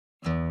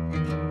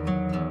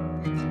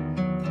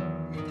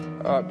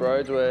All right,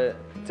 bros, we're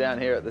down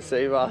here at the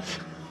sea bus.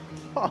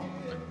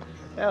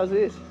 How's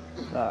this?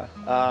 No.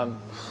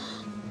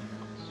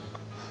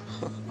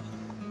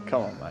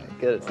 Come on, mate,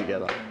 get it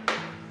together.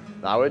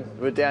 No,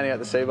 we're down here at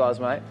the sea bars,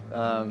 mate.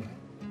 How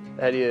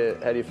do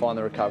you find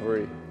the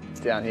recovery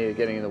down here,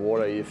 getting in the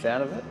water? Are you a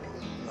fan of it?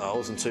 It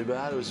wasn't too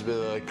bad. It was a bit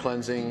of a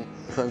cleansing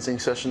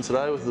session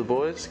today with the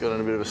boys. Got in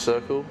a bit of a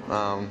circle.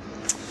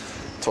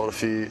 Told a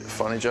few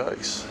funny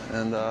jokes,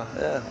 and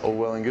yeah, all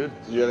well and good.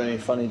 Did you have any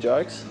funny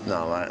jokes?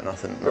 No, mate,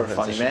 nothing. You're a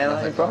funny man,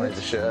 aren't you, bro? Nothing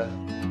to share.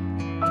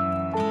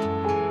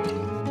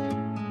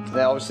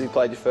 Now, obviously, you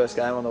played your first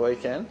game on the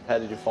weekend. How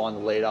did you find the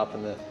lead up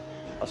and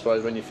I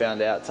suppose when you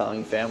found out, telling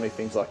your family,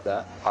 things like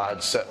that? I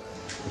had set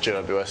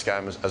GWS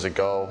game as a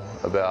goal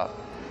about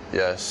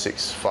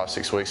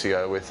 5-6 weeks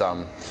ago with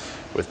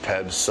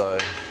Pebs. So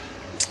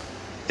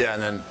yeah,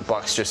 and then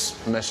Bucks just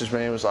messaged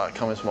me and was like,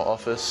 "Come into my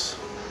office."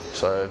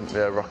 So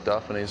yeah, rocked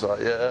up and he's like,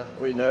 "Yeah."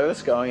 Were you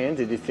nervous going in?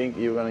 Did you think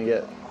you were going to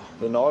get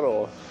the nod,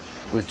 or?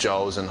 With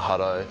Joels and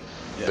Hutto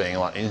being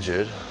like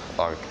injured,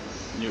 like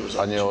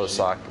I knew it was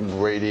like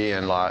Reedy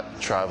and like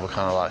Trav were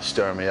kind of like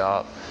stirring me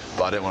up,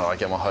 but I didn't want to like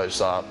get my hopes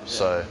up. Yeah.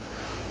 So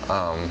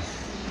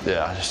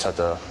yeah, I just had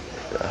to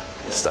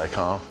stay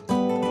calm.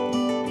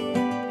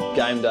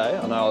 Game day,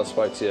 I know I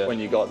spoke to you when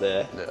you got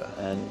there,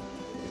 and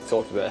you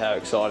talked about how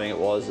exciting it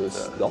was. It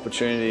was the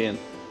opportunity, and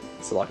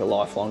it's like a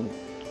lifelong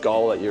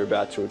goal that you're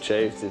about to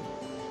achieve. Did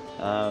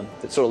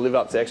it sort of live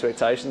up to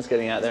expectations,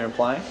 getting out there and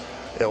playing?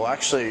 Yeah, well,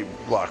 actually,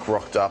 like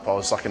rocked up. I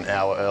was like an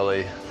hour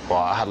early. Well,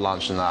 I had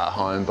lunch and that at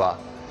home, but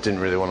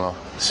didn't really want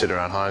to sit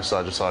around home, so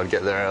I decided to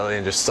get there early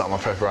and just start my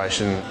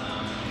preparation.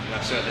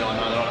 Certainly, I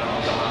know that I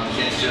can come home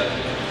against you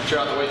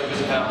throughout the week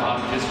because of how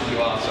hard and physical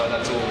you are. So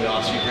that's all we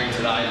ask you bring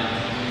today.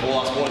 And all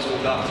us boys will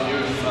look after you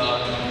if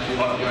you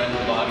hold up your end of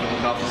the bargain and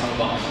look after some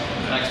of us.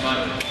 Thanks,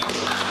 mate.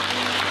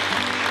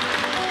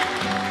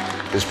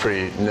 It was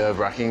pretty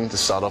nerve-wracking to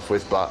start off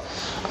with, but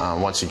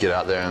once you get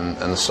out there and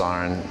the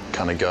siren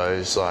kind of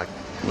goes, like,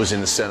 was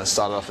in the centre,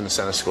 started off in the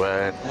centre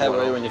square. How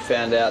were you when you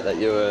found out that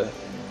you were?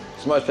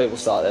 Because most people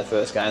start their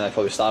first game, they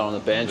probably start on the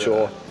bench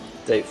or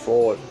deep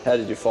forward. How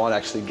did you find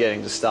actually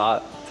getting to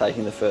start,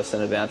 taking the first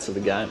centre bounce of the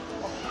game?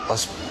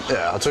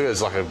 I took it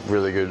as like a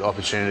really good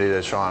opportunity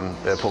to try and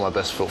put my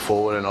best foot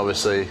forward, and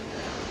obviously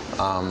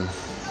I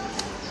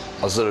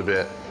was a little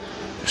bit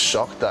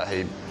shocked that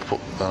he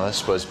put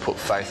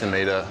faith in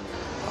me to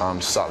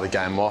start the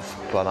game off,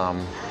 but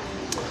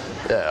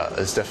yeah,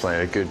 it's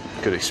definitely a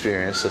good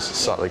experience to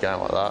start the game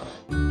like that.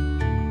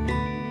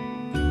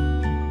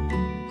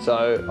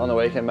 So on the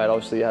weekend, mate,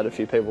 obviously you had a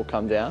few people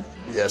come down.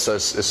 Yeah, so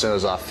as soon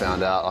as I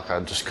found out, like, I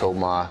just called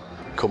my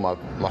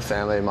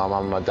family, my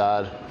mum and my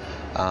dad,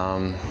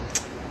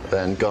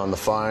 then got on the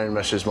phone,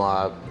 messaged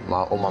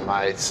all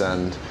my mates,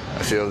 and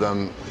a few of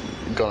them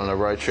got on a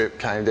road trip,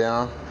 came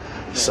down.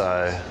 So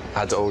I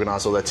had to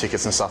organise all their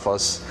tickets and stuff. I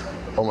was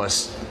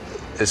almost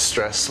as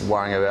stressed,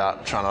 worrying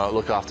about trying to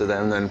look after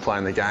them than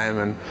playing the game.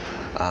 And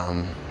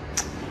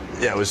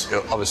yeah,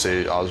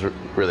 obviously I was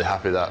really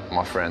happy that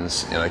my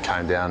friends,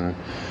 came down and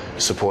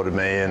supported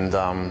me, and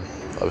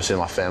obviously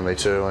my family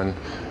too, and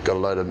got a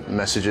load of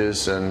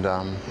messages, and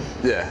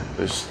yeah,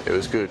 it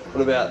was good.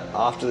 What about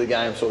after the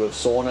game, sort of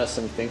soreness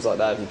and things like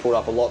that? Have you pulled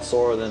up a lot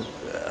sorer than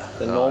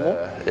normal?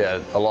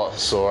 Yeah, a lot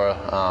sorer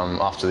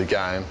after the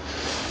game.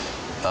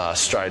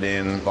 Straight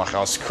in, like I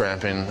was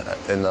cramping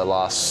in the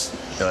last,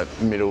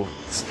 middle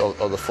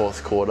of the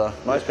fourth quarter.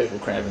 Most people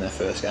cramp in their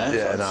first game.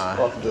 Yeah,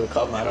 so welcome to the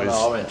club, mate.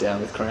 I went down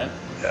with cramp.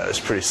 Yeah, it was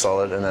pretty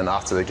solid, and then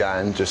after the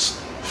game, just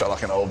felt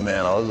like an old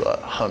man. I was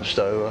like hunched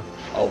over.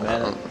 Old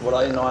man. What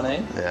are you,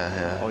 19?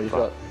 Yeah. Oh, you've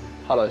got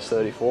Hutto's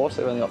 34,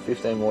 so you've only got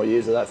 15 more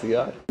years of that to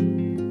go.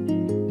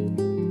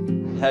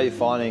 How are you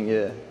finding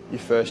your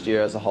first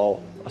year as a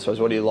whole? I suppose,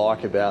 what do you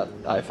like about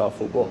AFL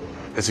football?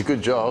 It's a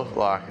good job.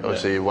 Like,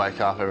 obviously, you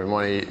wake up every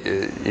morning,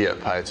 you get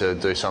paid to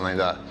do something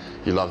that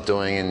you love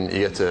doing, and you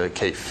get to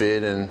keep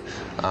fit. And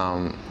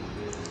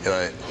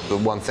the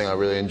one thing I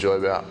really enjoy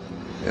about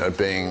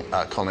being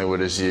at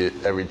Collingwood is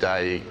every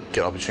day you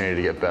get opportunity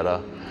to get better.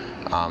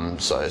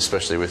 So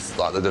especially with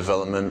like the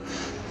development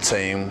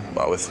team,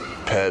 like with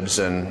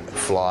Pebs and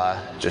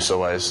Fly, just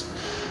always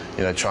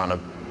trying to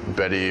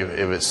better you,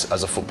 if it's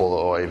as a footballer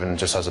or even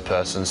just as a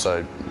person.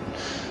 So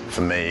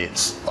for me,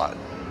 it's like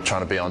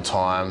trying to be on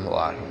time,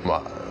 like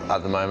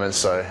at the moment,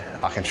 so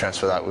I can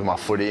transfer that with my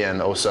footy,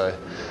 and also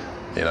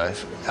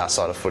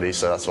outside of footy.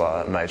 So that's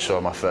why I made sure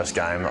my first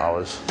game I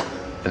was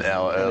an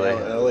hour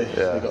early. Yeah.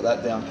 So you got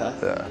that down pat.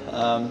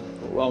 Yeah.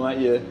 Well, mate,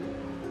 you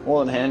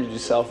more than handled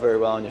yourself very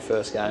well in your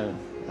first game.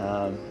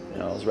 I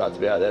was rapt to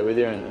be out there with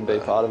you and be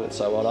part of it,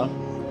 so well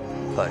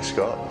done. Thanks,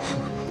 Scott.